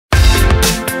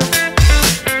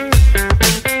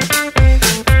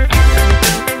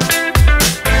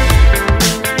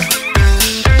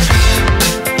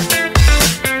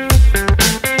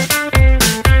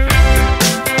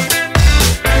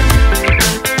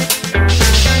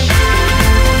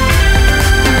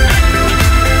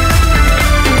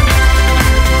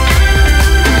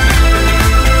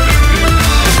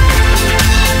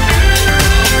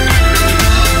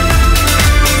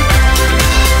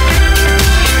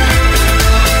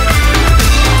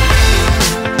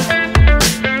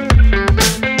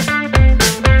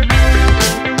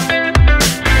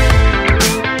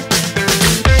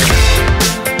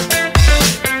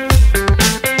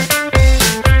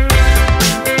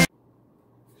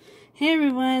Hey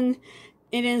everyone,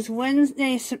 it is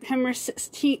Wednesday, September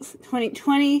 16th,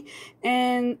 2020,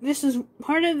 and this is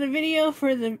part of the video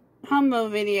for the combo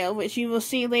video, which you will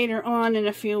see later on in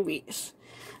a few weeks.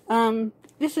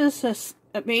 This is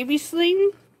a baby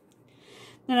sling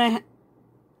that I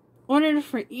ordered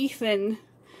for Ethan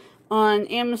on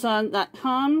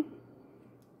Amazon.com.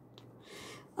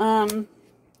 I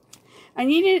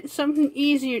needed something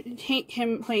easier to take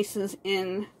him places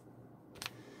in.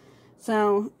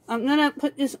 So, I'm gonna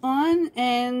put this on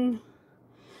and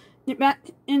get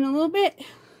back in a little bit.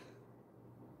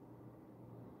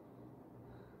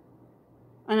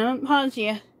 I don't pause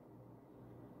you.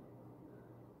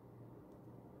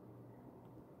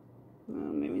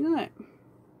 Well, maybe not.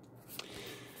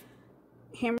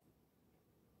 Hammer.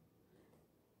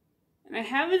 And I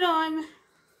have it on.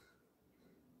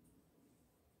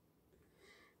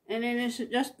 And it is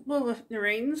adjustable with the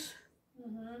reins.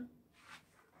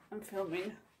 I'm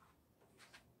filming.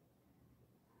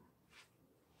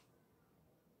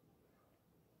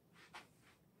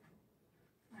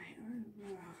 Right, I'm gonna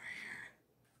move over here.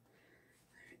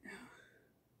 There we go.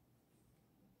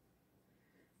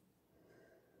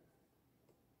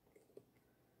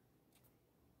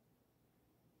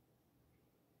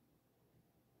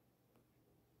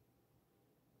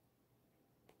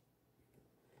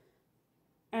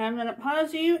 And I'm gonna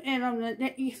pause you and I'm gonna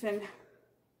get Ethan.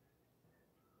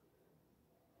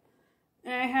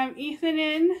 And I have Ethan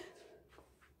in.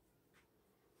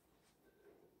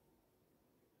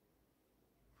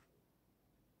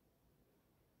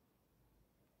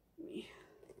 Bring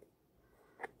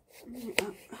it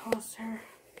up closer.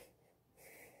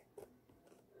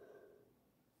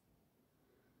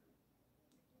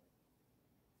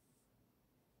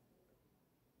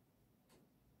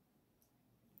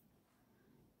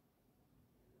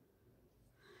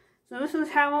 So this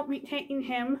is how I'll be taking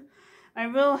him. I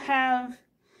will have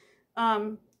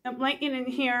a blanket in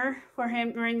here for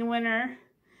him during the winter,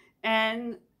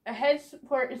 and a head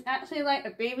support is actually like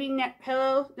a baby neck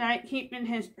pillow that I keep in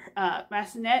his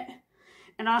bassinet,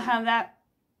 and I'll have that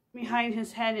behind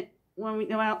his head when we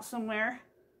go out somewhere.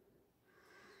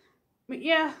 But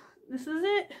yeah, this is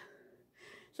it.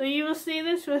 So you will see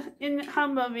this in the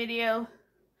combo video,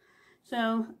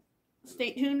 so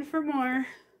stay tuned for more.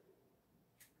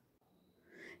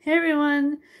 Hey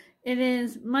everyone, it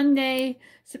is Monday,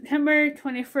 September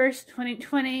 21st,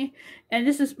 2020, and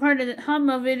this is part of the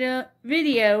combo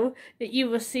video that you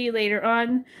will see later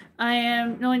on. I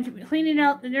am going to be cleaning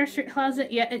out the nursery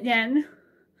closet yet again.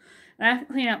 I have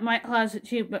to clean out my closet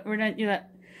too, but we're going to do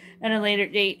that at a later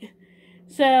date.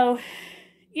 So,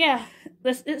 yeah,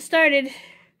 let's get started.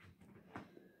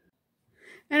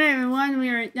 And everyone, we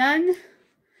are done.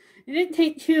 It didn't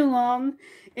take too long.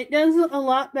 It does look a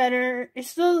lot better. It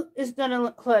still is going to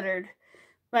look cluttered,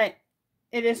 but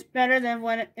it is better than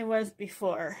what it was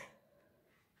before.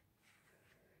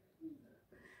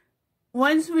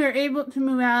 Once we are able to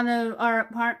move out of our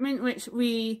apartment, which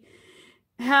we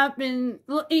have been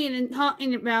looking and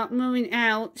talking about moving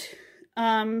out,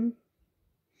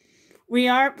 we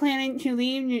are planning to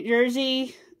leave New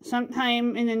Jersey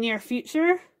sometime in the near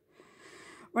future.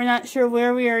 We're not sure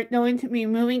where we are going to be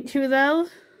moving to, though.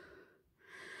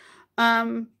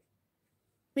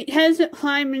 Because of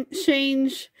climate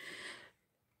change,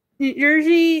 New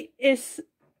Jersey is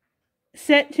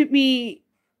set to be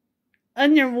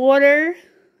underwater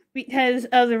because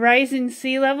of the rising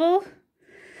sea level.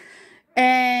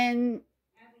 And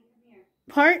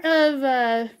part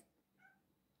of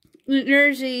New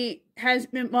Jersey has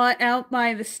been bought out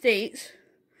by the state,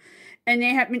 and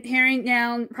they have been tearing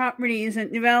down properties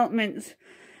and developments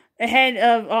ahead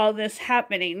of all this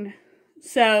happening.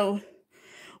 So,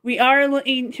 we are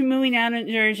looking to moving out of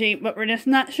New Jersey, but we're just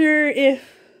not sure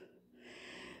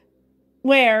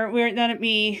where we're going to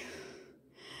be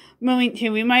moving to.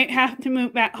 We might have to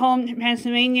move back home to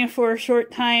Pennsylvania for a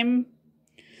short time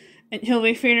until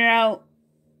we figure out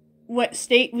what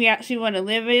state we actually want to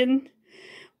live in.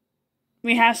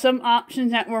 We have some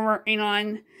options that we're working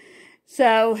on.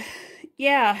 So,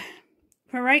 yeah,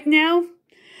 for right now,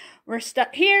 we're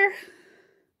stuck here.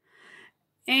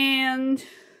 And,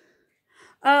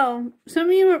 oh, some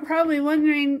of you are probably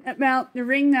wondering about the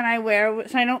ring that I wear,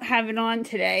 which I don't have it on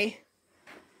today,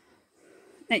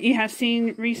 that you have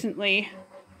seen recently.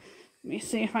 Let me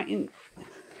see if I can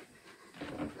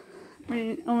bring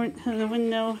it over to the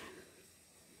window.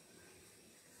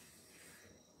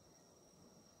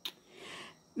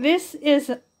 This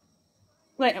is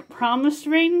like a promise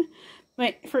ring,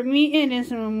 but for me it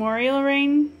is a memorial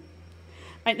ring.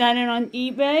 I got it on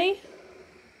eBay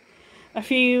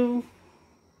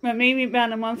maybe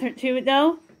about a month or two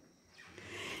ago.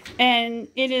 And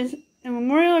it is a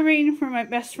memorial reading for my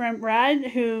best friend Brad,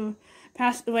 who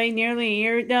passed away nearly a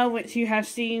year ago, which you have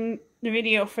seen the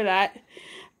video for that.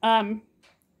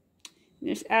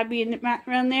 There's Abby in the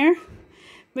background there.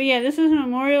 But yeah, this is a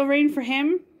memorial reading for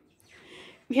him,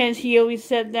 because he always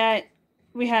said that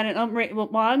we had an unbreakable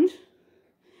bond,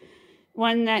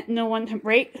 one that no one can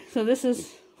break. So this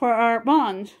is for our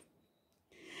bond.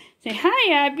 Say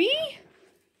hi, Abby.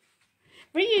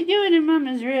 What are you doing in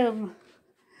Mama's room?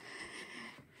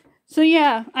 So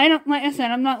yeah, like I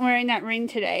said, I'm not wearing that ring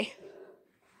today.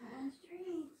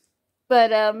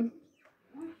 But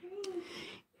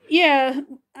yeah,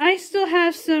 I still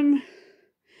have some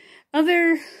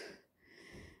other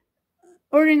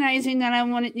organizing that I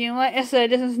want to do. Like I said,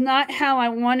 this is not how I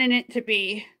wanted it to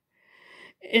be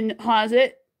in the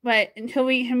closet, but until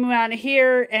we can move out of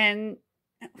here and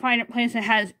find a place that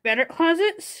has better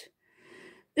closets,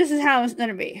 this is how it's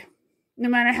gonna be. No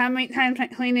matter how many times I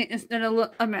clean it, it's gonna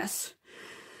look a mess.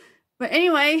 But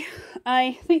anyway,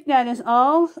 I think that is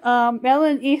all.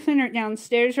 Bella and Ethan are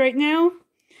downstairs right now,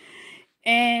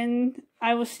 and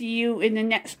I will see you in the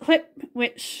next clip,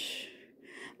 which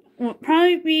will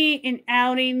probably be an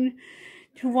outing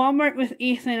to Walmart with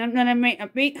Ethan. I'm gonna make a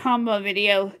big combo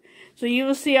video, so you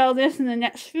will see all this in the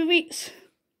next few weeks.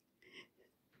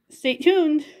 Stay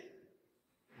tuned.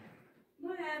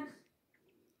 Go ahead.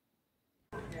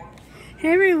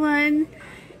 Hey everyone,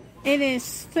 it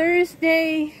is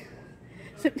Thursday,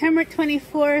 September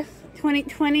 24th,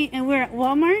 2020, and we're at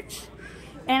Walmart,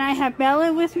 and I have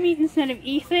Bella with me instead of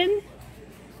Ethan.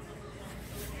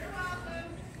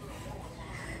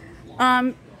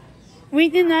 We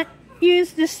did not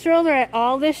use the stroller at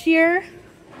all this year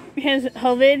because of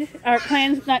COVID. Our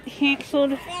plans got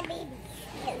canceled.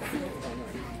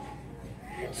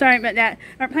 Sorry about that.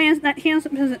 Our plans got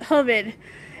canceled because of COVID.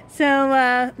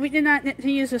 So, we did not get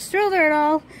to use the stroller at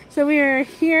all. So we are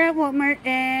here at Walmart,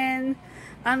 and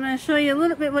I'm going to show you a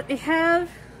little bit what they have.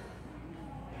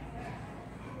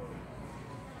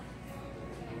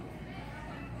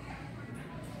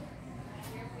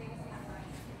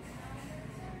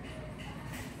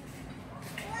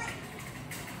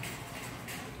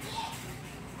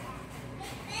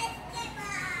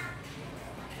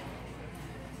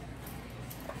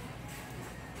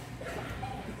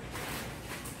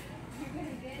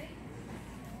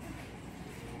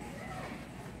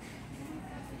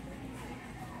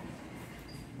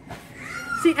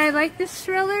 See, I like this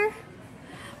stroller,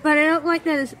 but I don't like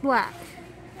that it's black.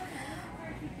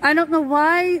 I don't know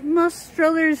why most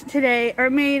strollers today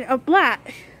are made of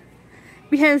black,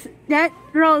 because that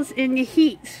draws in the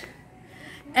heat.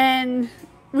 And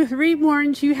with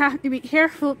Reborns, you have to be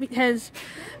careful because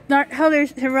dark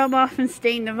colors can rub off and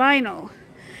stain the vinyl.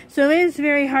 So it is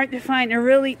very hard to find a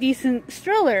really decent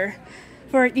stroller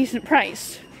for a decent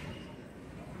price.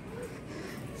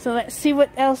 So let's see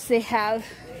what else they have.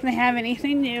 If they have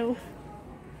anything new.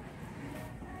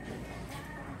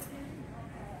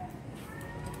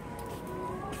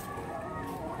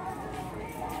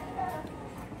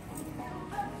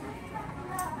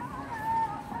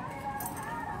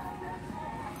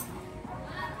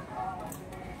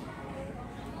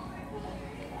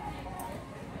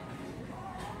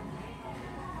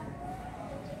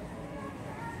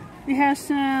 They have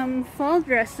some fall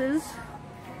dresses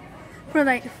for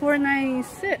like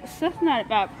 $4.96. That's not a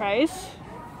bad price.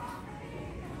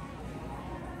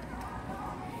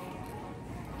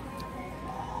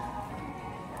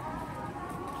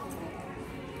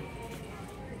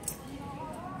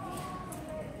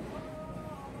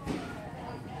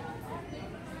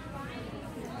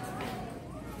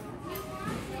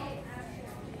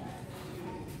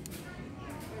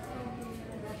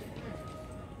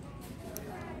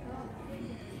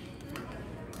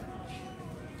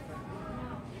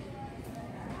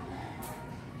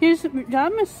 Here's the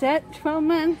pajama set, 12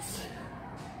 months.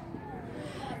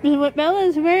 And what Bella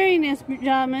is wearing is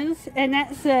pajamas, and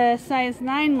that's a size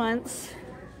 9 months.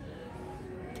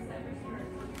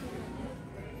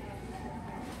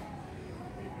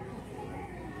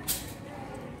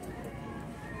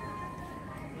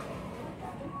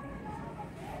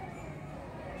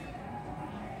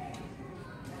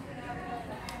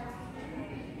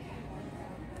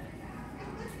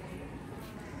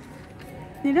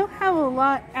 They don't have a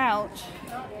lot out.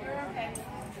 No, you're okay.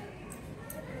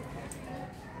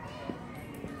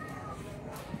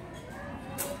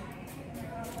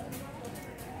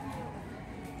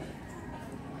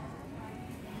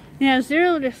 Yeah,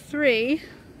 0 to 3.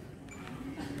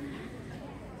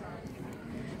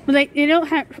 But like, they don't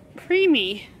have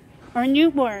preemie or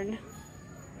newborn.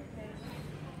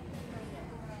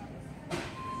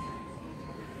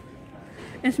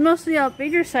 It's mostly all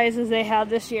bigger sizes they have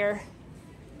this year.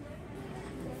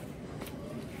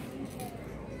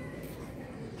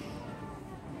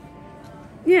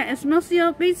 Yeah, it's mostly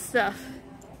all big stuff.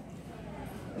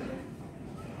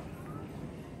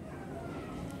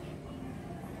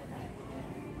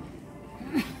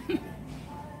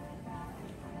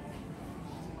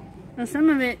 And some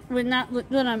of it would not look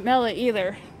good on Bella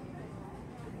either.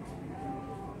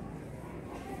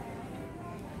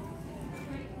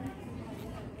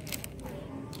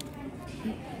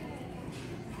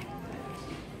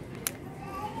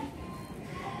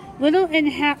 Little and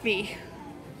happy.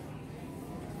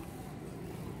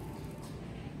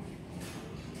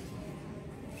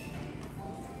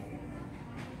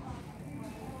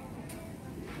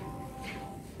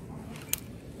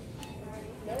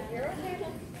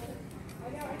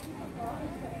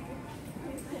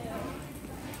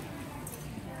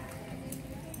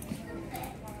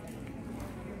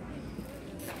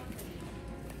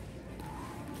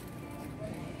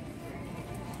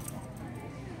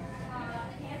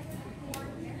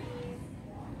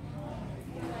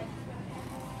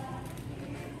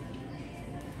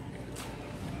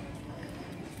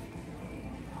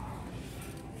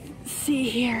 See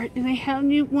here, do they have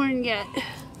newborn yet?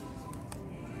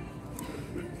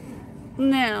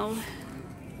 No.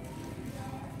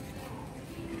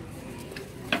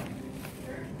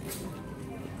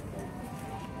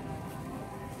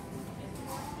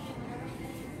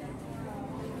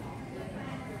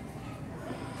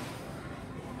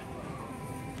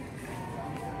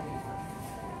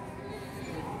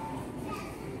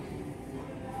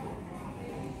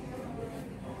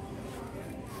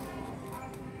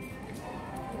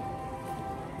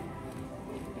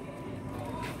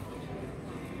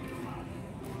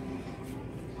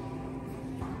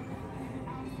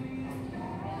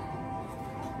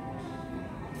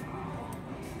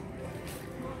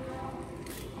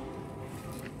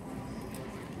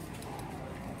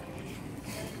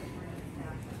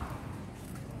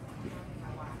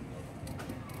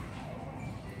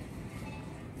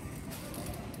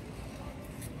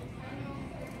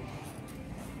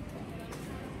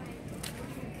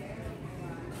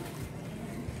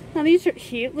 Now these are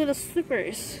cute little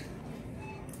slippers.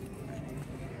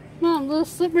 Mom, little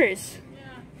slippers.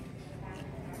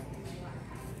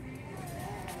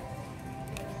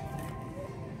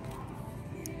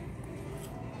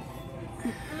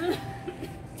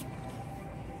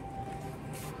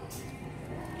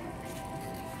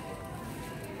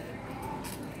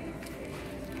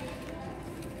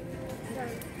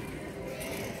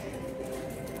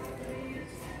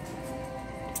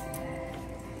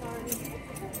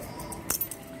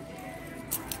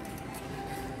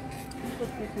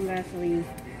 Let's put some Vaseline.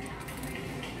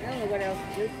 I don't know what else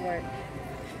to do for it.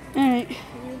 Alright. Can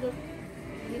you look?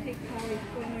 You think Tommy's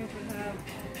going to have a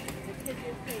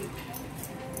picture face?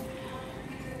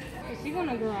 Is she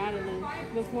gonna grow out of this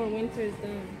before winter is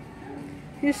done?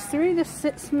 Here's 3 to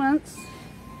 6 months.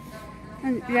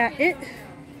 And yeah, it.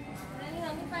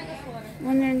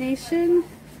 Wonder Nation.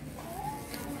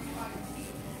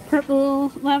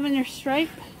 Purple lavender stripe.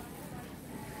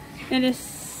 It is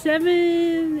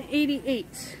 $7.88.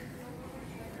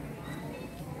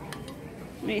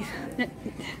 Wait.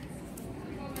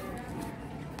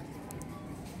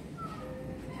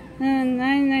 And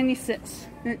 $9.96.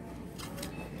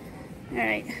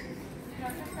 Alright.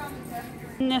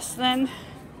 And this then.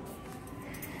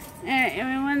 Alright,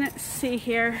 everyone, let's see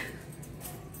here.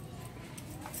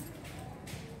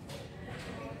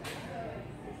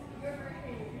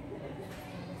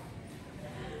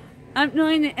 I'm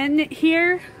going to end it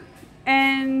here,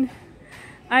 and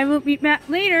I will be back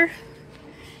later.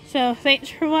 So thanks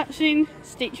for watching.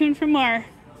 Stay tuned for more.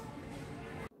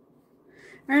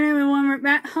 Alright everyone, we're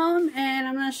back home, and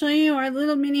I'm going to show you our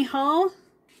little mini haul.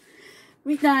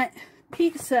 We got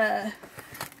pizza,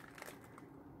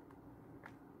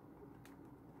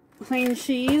 plain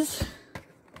cheese,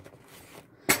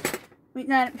 we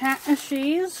got a pack of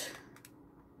cheese,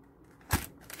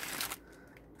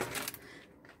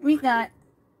 we got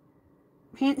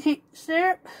pancake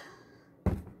syrup,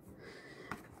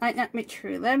 I got my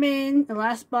true lemon, the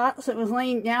last box that was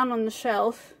laying down on the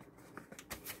shelf,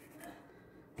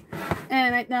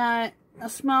 and I got a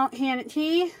small can of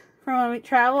tea for when we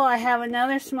travel. I have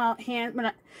another small can,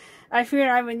 but I figured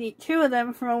I would need 2 of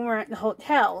them for when we're at the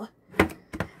hotel.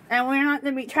 And we're not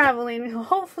going to be traveling until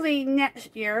hopefully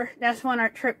next year. That's when our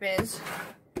trip is.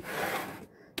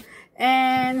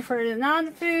 And for the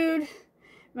non-food,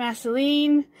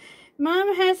 Vaseline.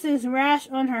 Mom has this rash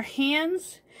on her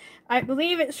hands. I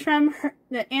believe it's from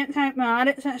the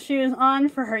antibiotics that she was on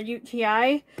for her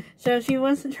UTI. So she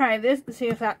wants to try this to see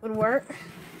if that would work.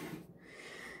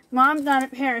 Mom got a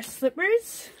pair of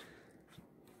slippers.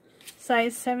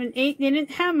 Size 7-8. They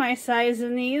didn't have my size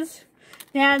in these.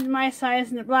 They had my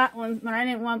size in the black ones, but I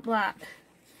didn't want black.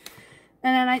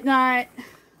 And then I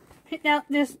picked out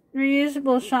this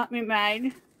reusable shopping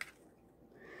bag.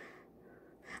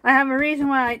 I have a reason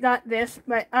why I got this,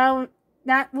 but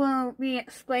that will be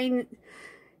explained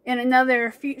in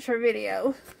another future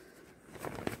video.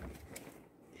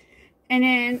 And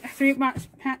then 3-box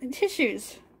pack of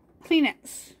tissues,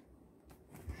 Kleenex.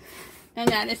 And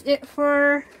that is it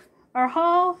for our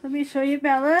haul. Let me show you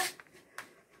Bella.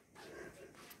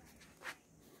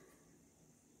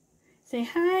 Say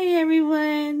hi,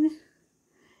 everyone.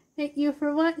 Thank you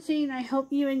for watching. I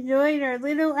hope you enjoyed our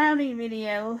little outing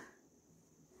video.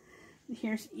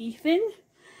 Here's Ethan.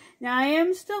 Now I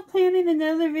am still planning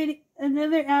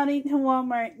another outing to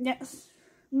Walmart next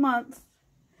month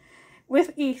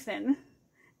with Ethan,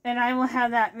 and I will have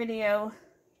that video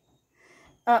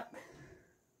up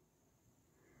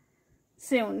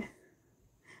soon,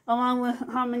 along with a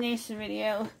combination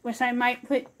video, which I might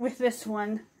put with this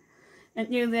one,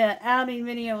 and do the outing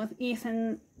video with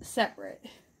Ethan separate.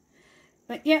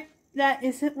 But yep, that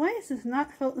is it. Why is this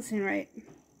not focusing right?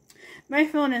 My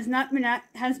phone has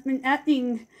been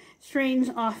acting strange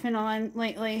off and on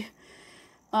lately.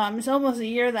 It's almost a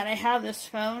year that I have this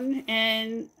phone,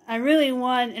 and I really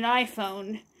want an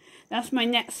iPhone. That's my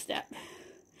next step.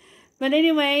 But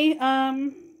anyway,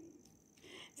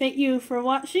 thank you for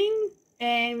watching,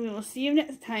 and we will see you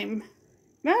next time.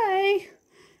 Bye!